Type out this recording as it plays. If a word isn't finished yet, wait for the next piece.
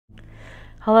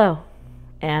Hello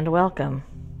and welcome.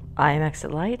 I am Exit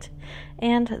Light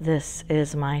and this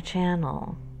is my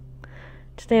channel.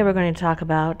 Today we're going to talk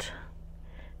about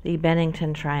the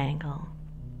Bennington Triangle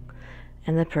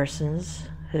and the persons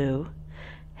who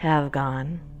have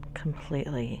gone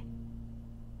completely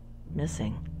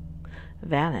missing,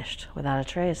 vanished without a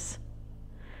trace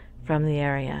from the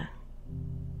area.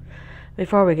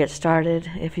 Before we get started,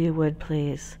 if you would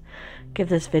please give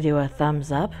this video a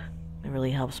thumbs up. It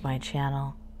really helps my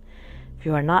channel. If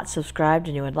you are not subscribed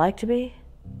and you would like to be,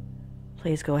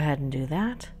 please go ahead and do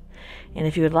that. And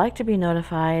if you would like to be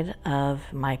notified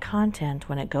of my content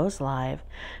when it goes live,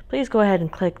 please go ahead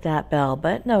and click that bell.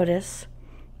 But notice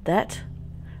that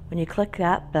when you click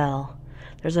that bell,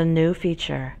 there's a new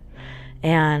feature,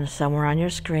 and somewhere on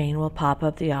your screen will pop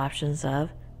up the options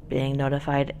of being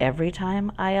notified every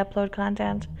time I upload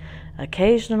content,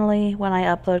 occasionally when I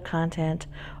upload content,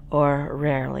 or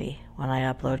rarely when I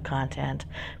upload content.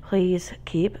 Please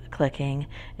keep clicking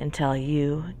until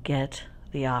you get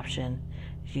the option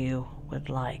you would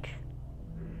like.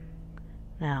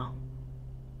 Now,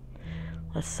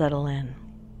 let's settle in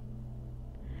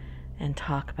and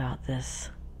talk about this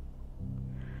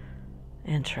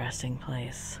interesting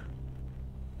place.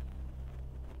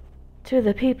 To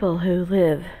the people who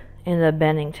live in the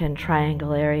Bennington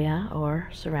Triangle area or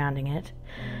surrounding it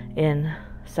in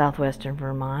southwestern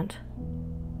Vermont,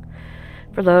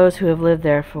 for those who have lived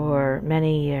there for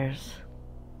many years,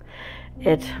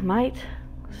 it might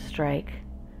strike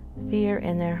fear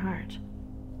in their heart.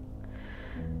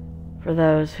 For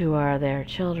those who are their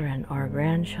children or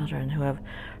grandchildren who have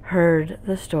heard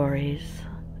the stories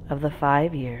of the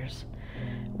 5 years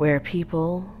where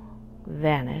people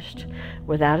vanished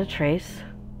without a trace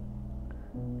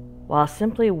while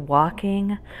simply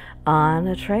walking on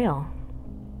a trail,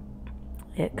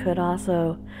 it could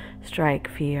also strike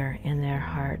fear in their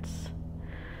hearts,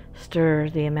 stir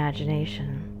the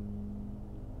imagination,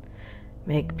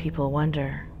 make people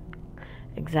wonder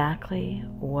exactly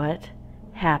what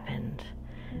happened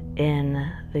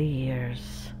in the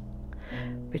years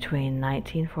between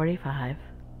 1945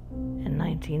 and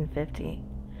 1950,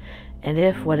 and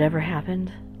if whatever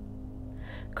happened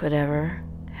could ever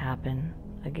happen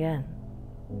again.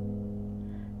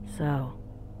 So,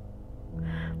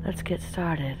 let's get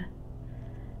started,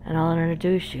 and I'll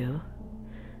introduce you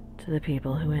to the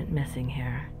people who went missing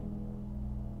here.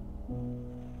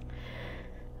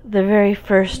 The very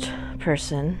first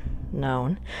person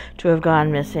known to have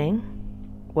gone missing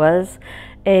was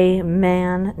a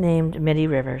man named Mitty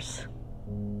Rivers.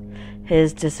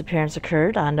 His disappearance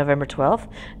occurred on November 12th,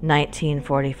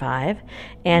 1945,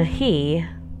 and he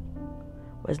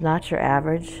was not your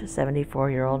average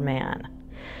 74-year-old man.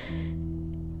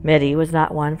 Mitty was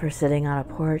not one for sitting on a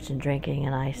porch and drinking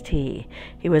an iced tea.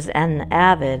 He was an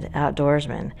avid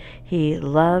outdoorsman. He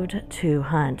loved to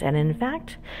hunt, and in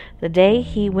fact, the day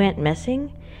he went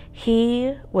missing,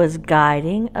 he was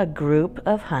guiding a group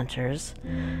of hunters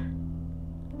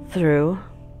through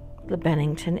the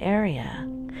Bennington area.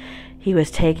 He was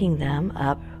taking them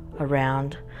up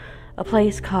around a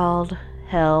place called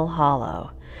Hell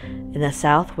Hollow in the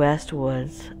southwest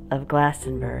woods of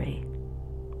Glastonbury.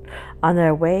 On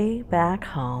their way back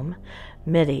home,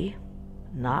 Mitty,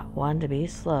 not one to be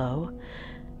slow,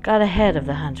 got ahead of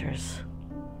the hunters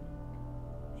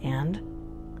and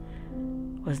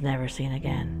was never seen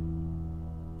again.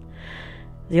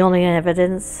 The only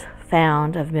evidence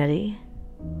found of Mitty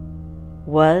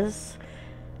was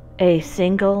a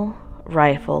single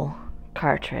rifle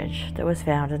cartridge that was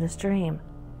found in a stream.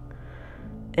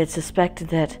 It's suspected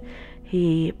that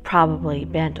he probably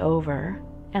bent over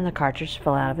and the cartridge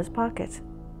fell out of his pocket.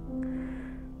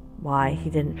 Why he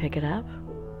didn't pick it up,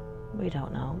 we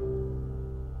don't know.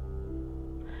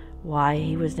 Why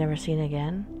he was never seen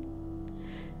again,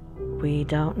 we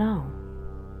don't know.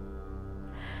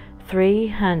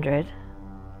 300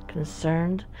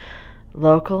 concerned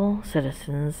local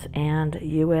citizens and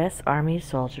U.S. Army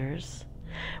soldiers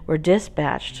were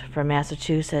dispatched from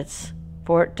Massachusetts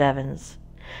Fort Devens,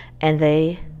 and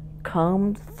they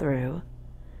combed through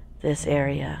this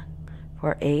area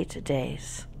for 8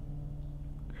 days.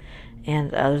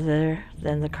 And other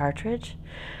than the cartridge,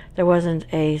 there wasn't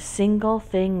a single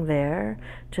thing there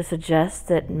to suggest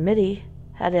that Mitty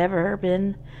had ever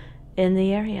been in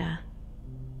the area.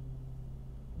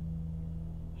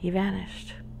 He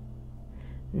vanished,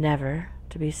 never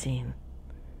to be seen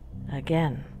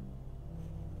again.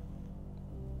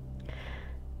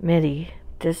 Mitty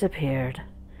disappeared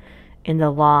in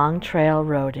the Long Trail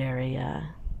Road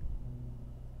area.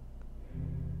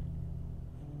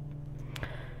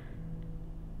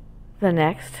 The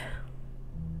next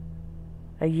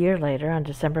a year later, on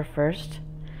December 1st,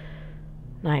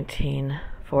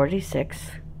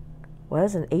 1946,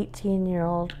 was an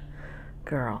 18-year-old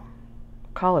girl,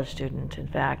 college student, in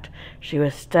fact. She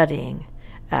was studying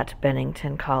at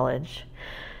Bennington College.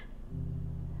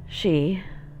 She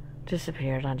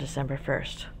disappeared on December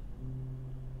 1st.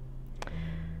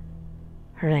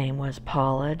 Her name was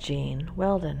Paula Jean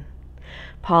Weldon.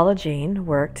 Paula Jean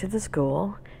worked at the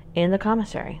school in the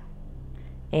commissary.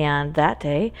 And that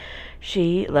day,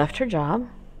 she left her job.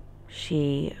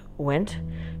 She went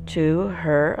to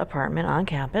her apartment on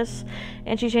campus,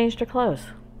 and she changed her clothes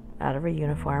out of her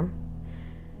uniform.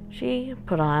 She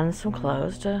put on some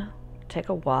clothes to take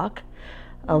a walk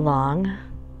along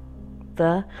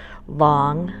the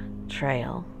long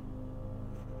trail.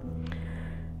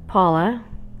 Paula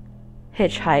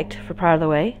hitchhiked for part of the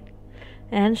way,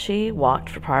 and she walked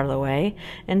for part of the way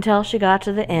until she got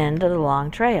to the end of the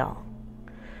long trail.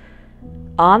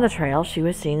 On the trail, she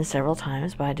was seen several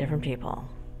times by different people.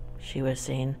 She was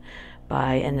seen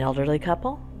by an elderly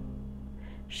couple.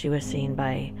 She was seen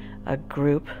by a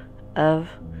group of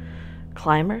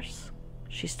climbers.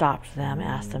 She stopped them,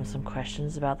 asked them some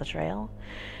questions about the trail,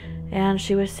 and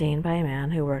she was seen by a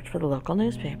man who worked for the local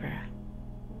newspaper.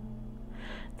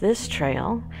 This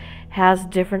trail has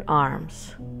different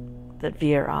arms that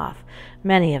veer off.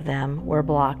 Many of them were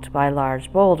blocked by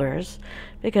large boulders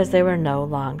because they were no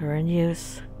longer in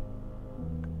use.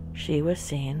 She was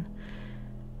seen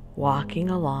walking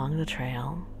along the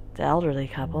trail. The elderly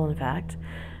couple, in fact,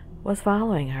 was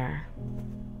following her.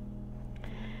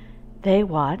 They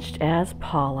watched as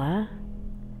Paula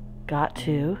got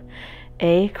to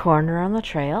a corner on the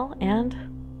trail and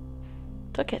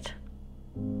took it.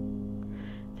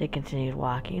 They continued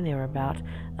walking. They were about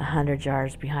 100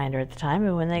 yards behind her at the time,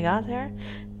 and when they got there,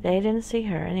 they didn't see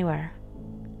her anywhere.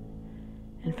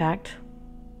 In fact,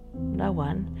 no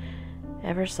one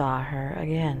ever saw her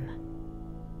again.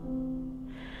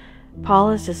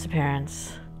 Paula's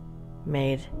disappearance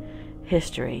made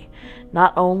history.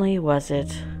 Not only was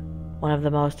it one of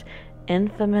the most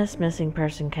infamous missing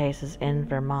person cases in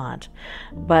Vermont,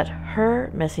 but her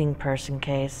missing person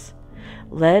case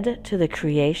led to the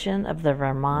creation of the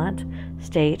Vermont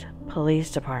State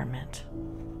Police Department.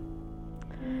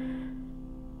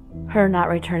 Her not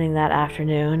returning that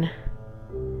afternoon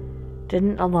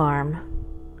didn't alarm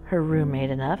her roommate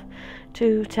enough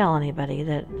to tell anybody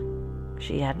that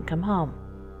she hadn't come home.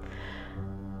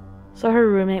 So her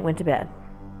roommate went to bed.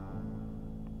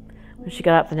 When she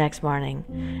got up the next morning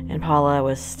and Paula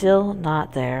was still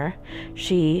not there,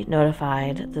 she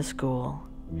notified the school,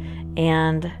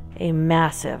 and a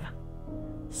massive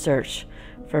search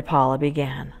for Paula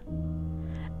began.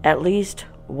 At least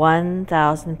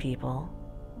 1,000 people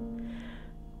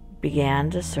began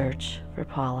to search for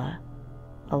Paula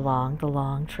along the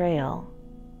long trail.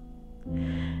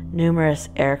 Numerous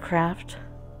aircraft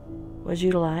was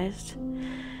utilized,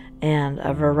 and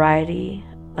a variety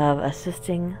of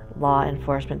assisting law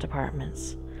enforcement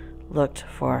departments looked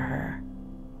for her.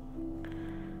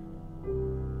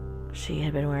 She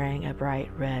had been wearing a bright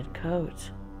red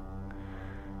coat.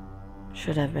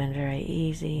 Should have been very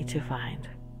easy to find.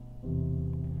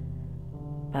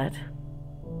 But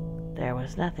there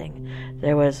was nothing.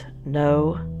 There was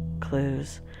no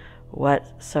clues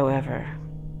whatsoever.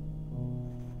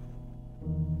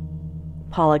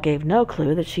 Paula gave no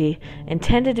clue that she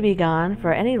intended to be gone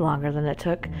for any longer than it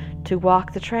took to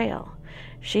walk the trail.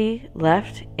 She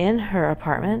left in her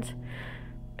apartment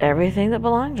everything that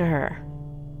belonged to her: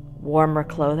 warmer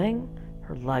clothing,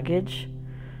 her luggage,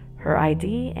 her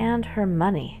ID, and her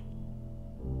money.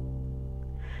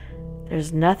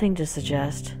 There's nothing to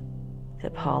suggest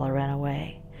that Paula ran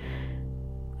away,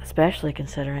 especially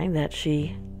considering that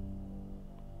she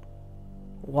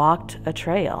walked a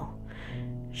trail.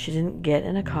 She didn't get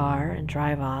in a car and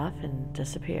drive off and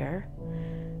disappear.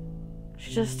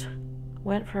 She just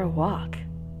went for a walk,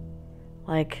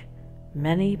 like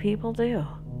many people do.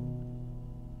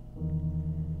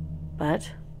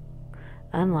 But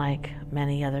unlike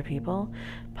many other people,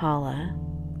 Paula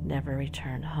never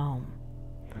returned home.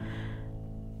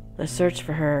 The search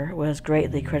for her was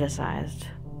greatly criticized.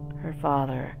 Her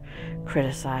father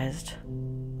criticized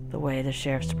the way the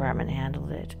sheriff's department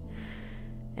handled it.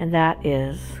 And that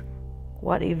is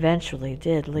what eventually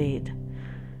did lead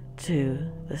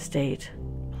to the state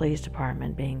police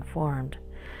department being formed.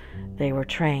 They were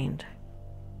trained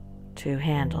to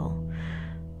handle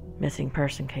missing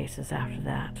person cases after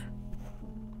that.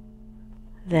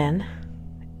 Then,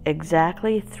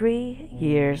 exactly 3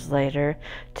 years later,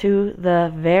 to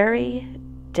the very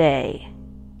day,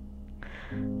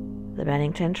 the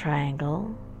Bennington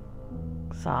Triangle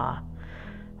saw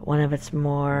one of its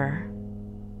more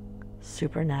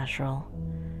supernatural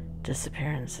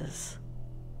disappearances.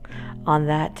 On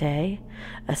that day,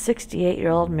 a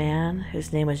 68-year-old man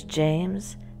whose name was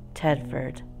James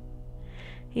Tedford,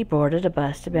 he boarded a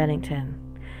bus to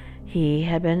Bennington. He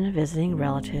had been visiting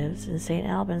relatives in St.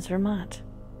 Albans, Vermont.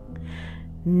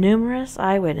 Numerous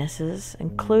eyewitnesses,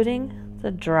 including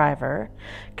the driver,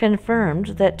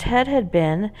 confirmed that Ted had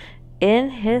been in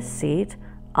his seat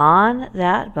on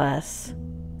that bus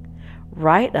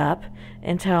right up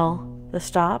until the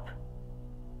stop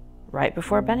right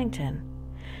before Bennington,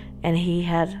 and he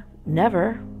had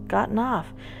never gotten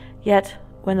off. Yet,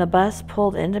 when the bus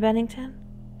pulled into Bennington,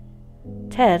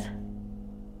 Ted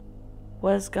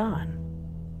was gone.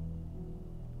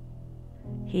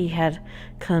 He had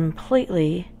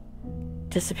completely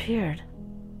disappeared,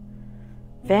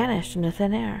 vanished into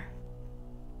thin air.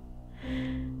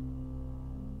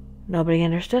 Nobody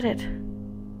understood it.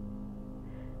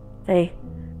 They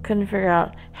couldn't figure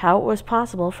out how it was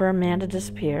possible for a man to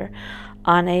disappear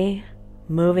on a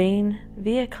moving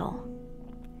vehicle.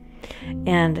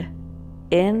 And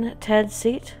in Ted's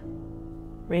seat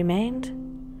remained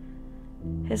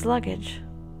his luggage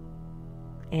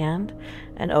and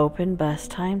an open bus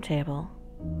timetable.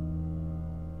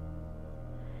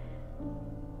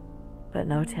 But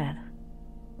no Ted,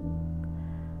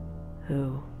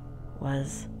 who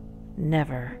was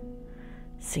never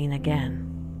seen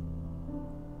again.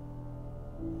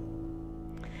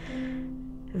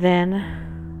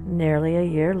 Then, nearly a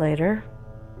year later,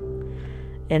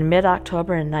 in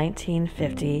mid-October in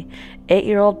 1950,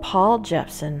 8-year-old Paul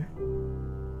Jepson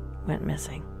went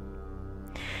missing.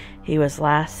 He was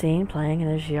last seen playing in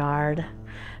his yard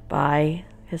by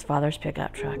his father's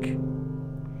pickup truck.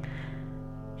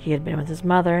 He had been with his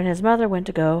mother, and his mother went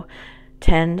to go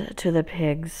tend to the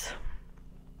pigs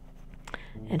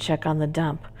and check on the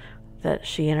dump that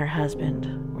she and her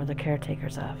husband were the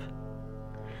caretakers of.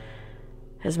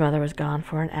 His mother was gone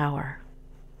for an hour.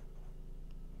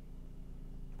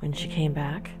 When she came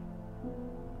back,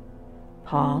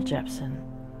 Paul Jepson,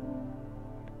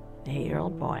 an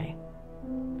 8-year-old boy,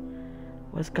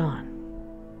 was gone.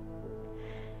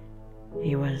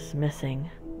 He was missing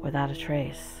without a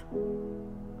trace.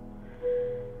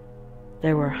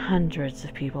 There were hundreds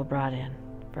of people brought in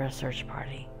for a search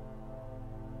party.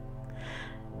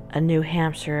 A New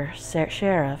Hampshire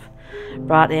sheriff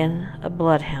brought in a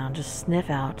bloodhound to sniff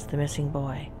out the missing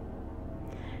boy.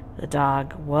 The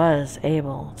dog was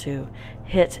able to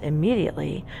hit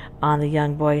immediately on the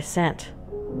young boy's scent,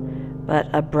 but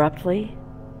abruptly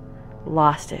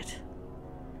lost it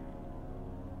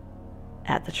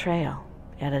at the trail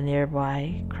at a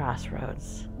nearby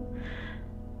crossroads.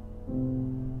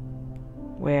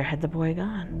 Where had the boy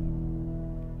gone?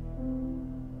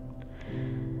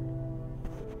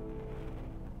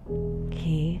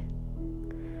 He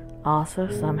also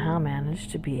somehow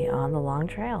managed to be on the long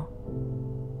trail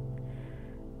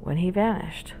when he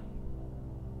vanished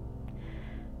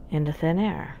into thin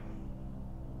air.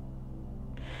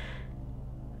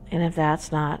 And if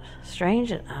that's not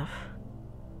strange enough,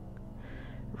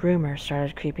 rumors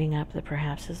started creeping up that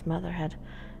perhaps his mother had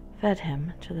fed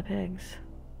him to the pigs.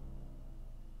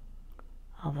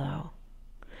 Although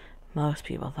most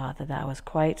people thought that that was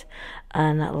quite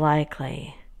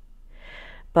unlikely.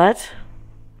 But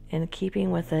in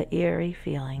keeping with the eerie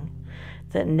feeling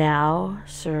that now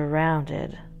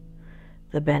surrounded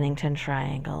the Bennington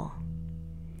Triangle,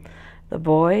 the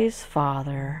boy's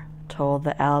father told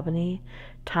the Albany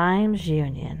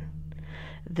Times-Union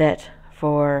that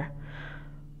for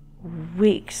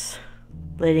weeks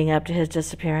leading up to his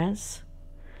disappearance,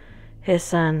 his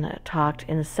son talked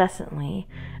incessantly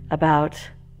about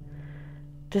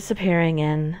disappearing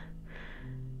in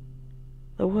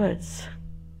the woods.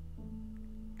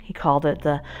 He called it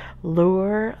the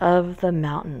lure of the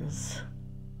mountains.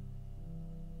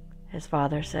 His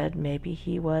father said maybe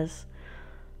he was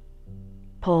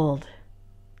pulled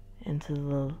into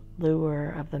the lure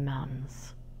of the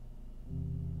mountains.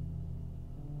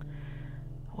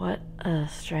 What a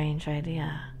strange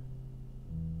idea.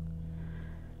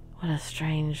 What a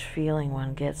strange feeling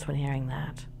one gets when hearing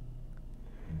that.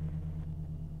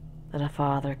 That a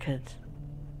father could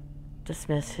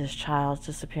dismiss his child's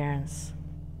disappearance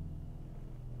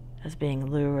as being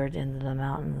lured into the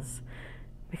mountains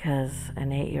because an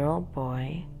 8-year-old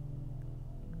boy,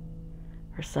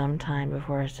 for some time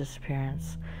before his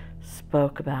disappearance,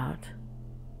 spoke about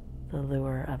the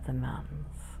lure of the mountains.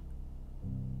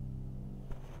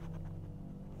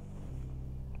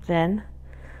 Then,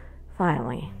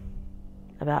 finally,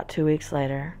 about 2 weeks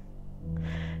later,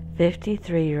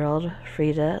 53-year-old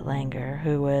Frida Langer,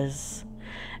 who was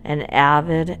an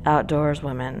avid outdoors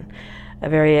woman, a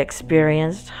very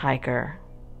experienced hiker.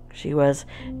 She was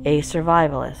a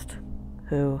survivalist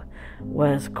who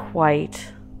was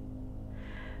quite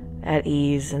at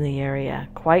ease in the area,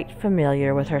 quite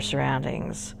familiar with her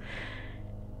surroundings.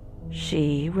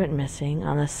 She went missing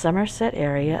on the Somerset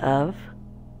area of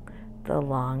the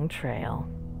Long Trail,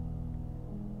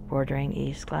 bordering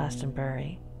East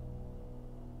Glastonbury.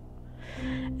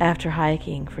 After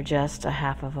hiking for just a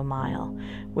half of a mile,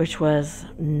 which was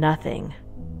nothing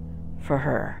for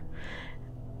her,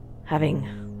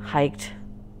 having hiked,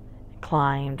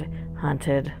 climbed,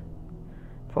 hunted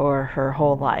for her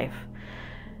whole life,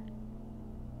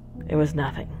 it was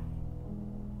nothing.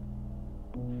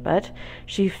 But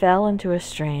she fell into a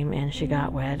stream and she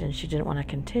got wet, and she didn't want to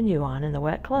continue on in the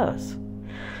wet clothes.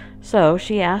 So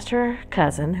she asked her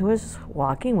cousin, who was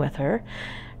walking with her,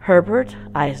 Herbert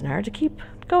Eisner, to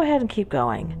go ahead and keep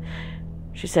going.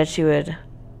 She said she would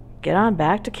get on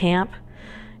back to camp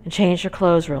and change her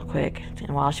clothes real quick.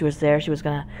 And while she was there, she was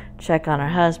going to check on her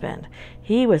husband.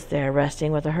 He was there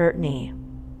resting with a hurt knee.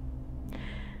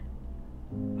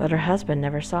 But her husband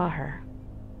never saw her.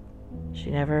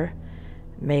 She never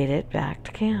made it back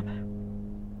to camp.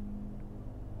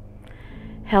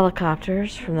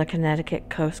 Helicopters from the Connecticut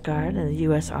Coast Guard and the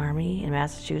U.S. Army in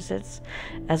Massachusetts,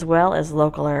 as well as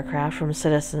local aircraft from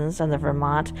citizens and the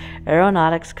Vermont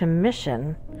Aeronautics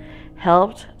Commission,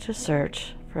 helped to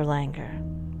search for Langer.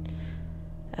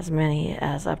 As many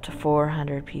as up to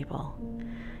 400 people,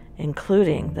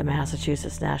 including the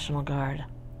Massachusetts National Guard,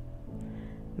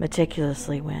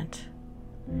 meticulously went,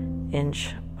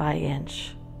 inch by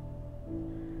inch,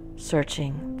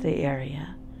 searching the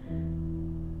area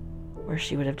where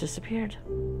she would have disappeared.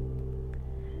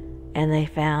 And they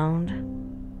found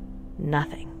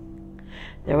nothing.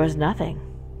 There was nothing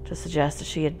to suggest that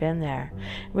she had been there.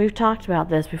 We've talked about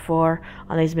this before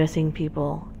on these missing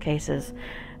people cases,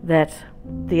 that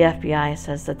the FBI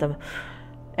says that the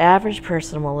average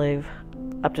person will leave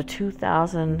up to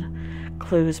 2,000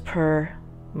 clues per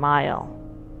mile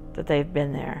that they've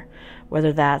been there,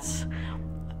 whether that's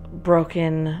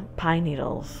broken pine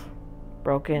needles,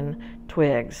 broken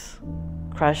twigs,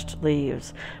 crushed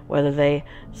leaves, whether they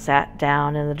sat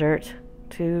down in the dirt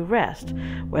to rest,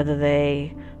 whether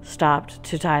they stopped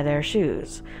to tie their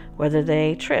shoes, whether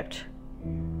they tripped.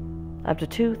 Up to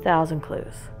 2,000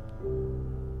 clues.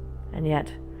 And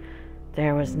yet,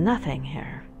 there was nothing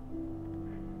here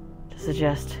to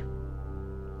suggest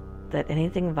that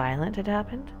anything violent had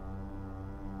happened.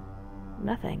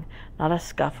 Nothing. Not a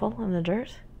scuffle in the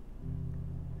dirt.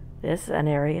 This, an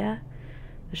area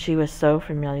that she was so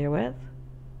familiar with.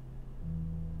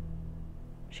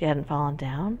 She hadn't fallen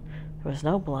down. There was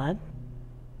no blood.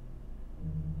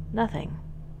 Nothing.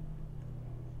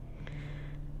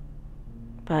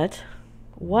 But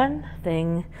one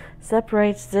thing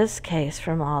separates this case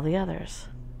from all the others.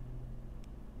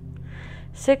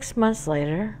 6 months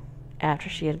later, after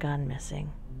she had gone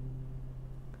missing,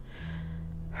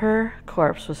 her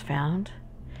corpse was found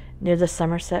near the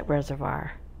Somerset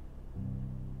Reservoir.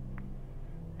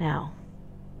 Now,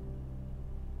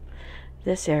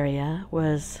 this area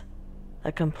was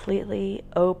a completely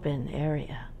open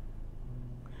area,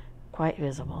 quite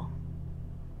visible,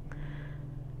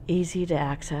 easy to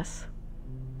access,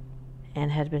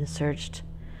 and had been searched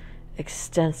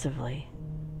extensively,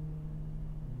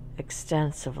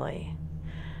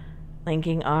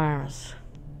 linking arms,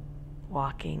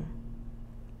 walking,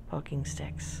 poking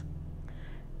sticks,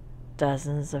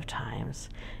 dozens of times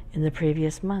in the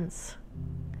previous months.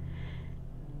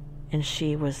 And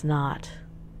she was not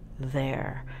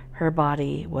there. Her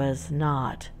body was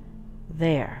not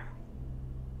there.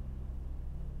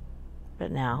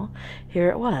 But now, here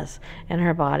it was, and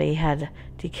her body had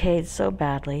decayed so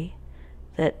badly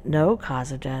that no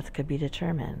cause of death could be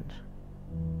determined.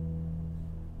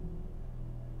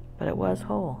 But it was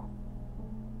whole.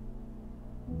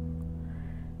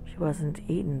 She wasn't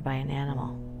eaten by an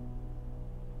animal.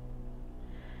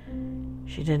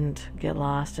 She didn't get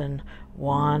lost and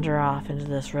wander off into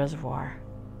this reservoir,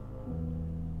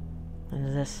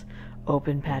 into this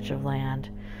open patch of land,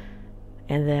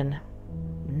 and then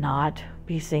not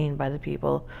be seen by the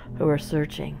people who were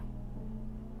searching.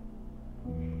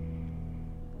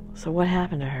 So what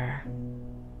happened to her?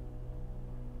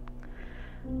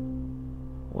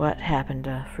 What happened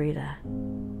to Frida?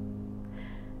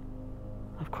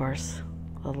 Of course,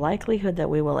 the likelihood that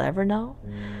we will ever know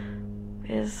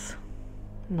is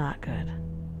not good.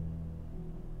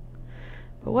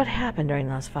 But what happened during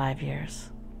those 5 years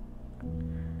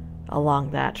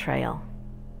along that trail?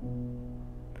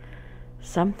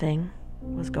 Something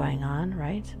was going on,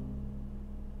 right?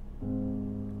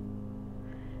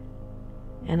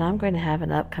 And I'm going to have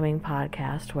an upcoming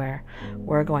podcast where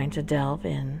we're going to delve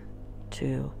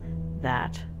into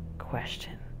that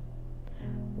question.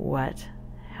 What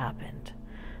happened?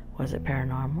 Was it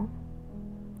paranormal?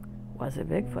 Was it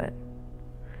Bigfoot?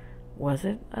 Was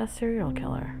it a serial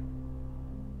killer?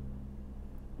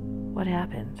 What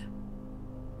happened?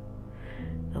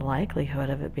 The likelihood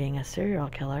of it being a serial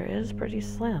killer is pretty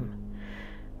slim.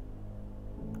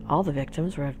 All the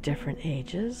victims were of different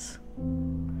ages.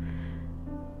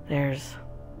 There's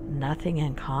nothing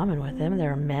in common with them.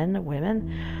 There are men,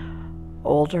 women,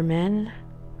 older men,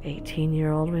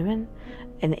 18-year-old women,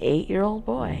 an 8-year-old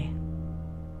boy.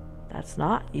 That's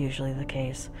not usually the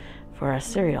case for a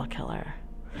serial killer.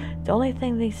 The only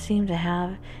thing they seemed to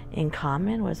have in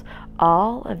common was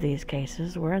all of these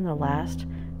cases were in the last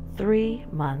 3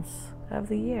 months of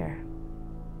the year.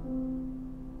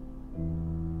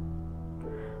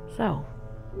 So,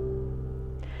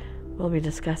 we'll be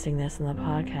discussing this in the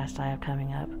podcast I have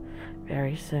coming up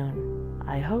very soon.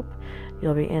 I hope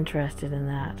you'll be interested in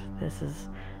that. This is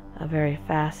a very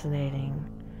fascinating,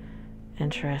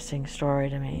 interesting story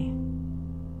to me.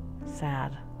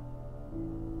 Sad.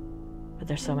 But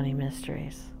there's so many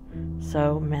mysteries,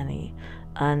 so many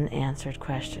unanswered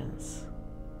questions.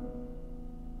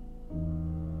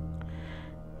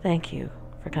 Thank you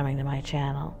for coming to my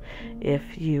channel.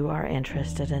 If you are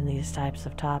interested in these types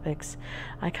of topics,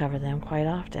 I cover them quite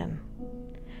often.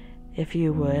 If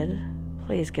you would,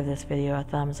 please give this video a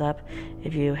thumbs up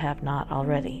if you have not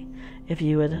already. If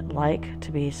you would like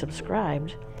to be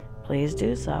subscribed, please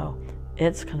do so.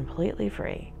 It's completely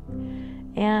free.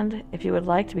 And if you would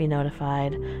like to be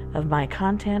notified of my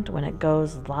content when it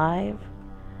goes live,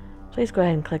 please go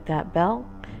ahead and click that bell.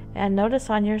 And notice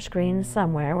on your screen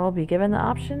somewhere will be given the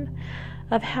option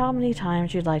of how many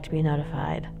times you'd like to be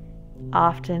notified.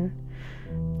 Often,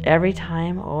 every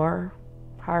time, or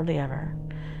hardly ever.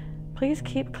 Please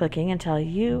keep clicking until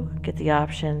you get the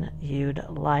option you'd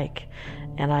like.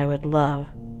 And I would love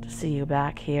to see you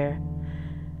back here.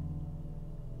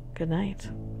 Good night.